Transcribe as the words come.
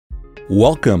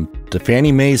Welcome to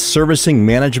Fannie Mae's Servicing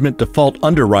Management Default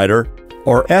Underwriter,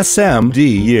 or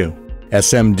SMDU.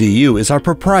 SMDU is our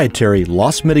proprietary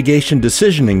loss mitigation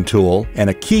decisioning tool and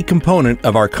a key component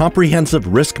of our comprehensive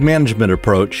risk management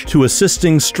approach to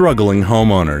assisting struggling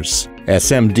homeowners.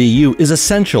 SMDU is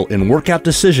essential in workout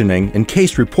decisioning and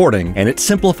case reporting, and it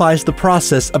simplifies the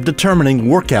process of determining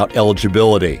workout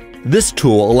eligibility. This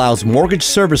tool allows mortgage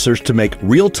servicers to make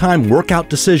real-time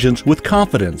workout decisions with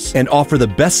confidence and offer the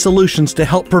best solutions to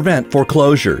help prevent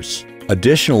foreclosures.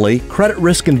 Additionally, credit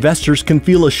risk investors can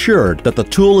feel assured that the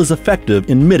tool is effective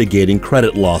in mitigating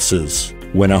credit losses.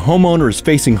 When a homeowner is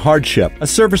facing hardship, a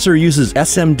servicer uses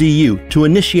SMDU to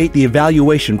initiate the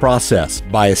evaluation process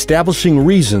by establishing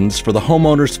reasons for the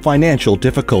homeowner's financial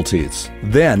difficulties.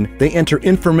 Then, they enter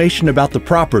information about the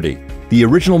property, the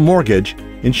original mortgage,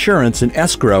 insurance and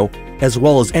escrow, as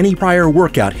well as any prior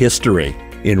workout history.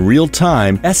 In real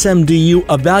time, SMDU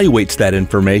evaluates that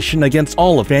information against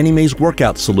all of Fannie Mae's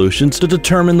workout solutions to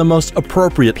determine the most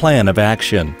appropriate plan of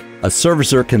action. A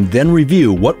servicer can then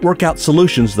review what workout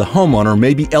solutions the homeowner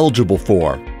may be eligible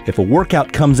for. If a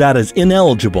workout comes out as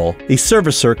ineligible, a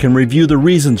servicer can review the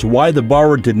reasons why the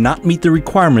borrower did not meet the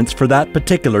requirements for that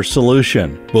particular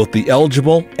solution. Both the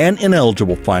eligible and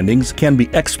ineligible findings can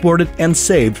be exported and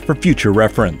saved for future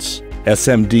reference.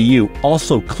 SMDU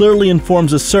also clearly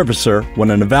informs a servicer when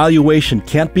an evaluation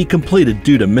can't be completed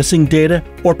due to missing data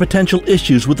or potential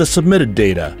issues with the submitted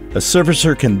data. A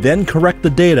servicer can then correct the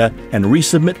data and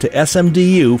resubmit to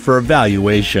SMDU for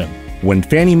evaluation. When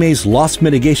Fannie Mae's loss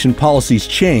mitigation policies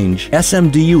change,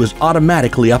 SMDU is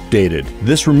automatically updated.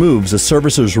 This removes a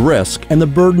servicer's risk and the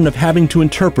burden of having to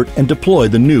interpret and deploy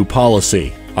the new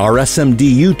policy. Our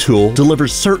SMDU tool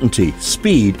delivers certainty,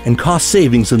 speed, and cost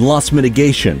savings in loss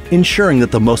mitigation, ensuring that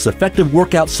the most effective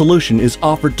workout solution is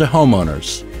offered to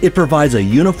homeowners. It provides a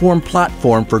uniform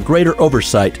platform for greater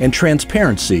oversight and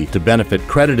transparency to benefit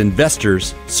credit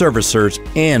investors, servicers,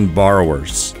 and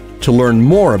borrowers. To learn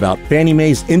more about Fannie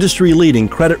Mae's industry-leading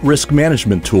credit risk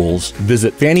management tools,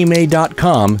 visit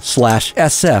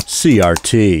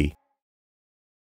fanniemae.com/sfcrt.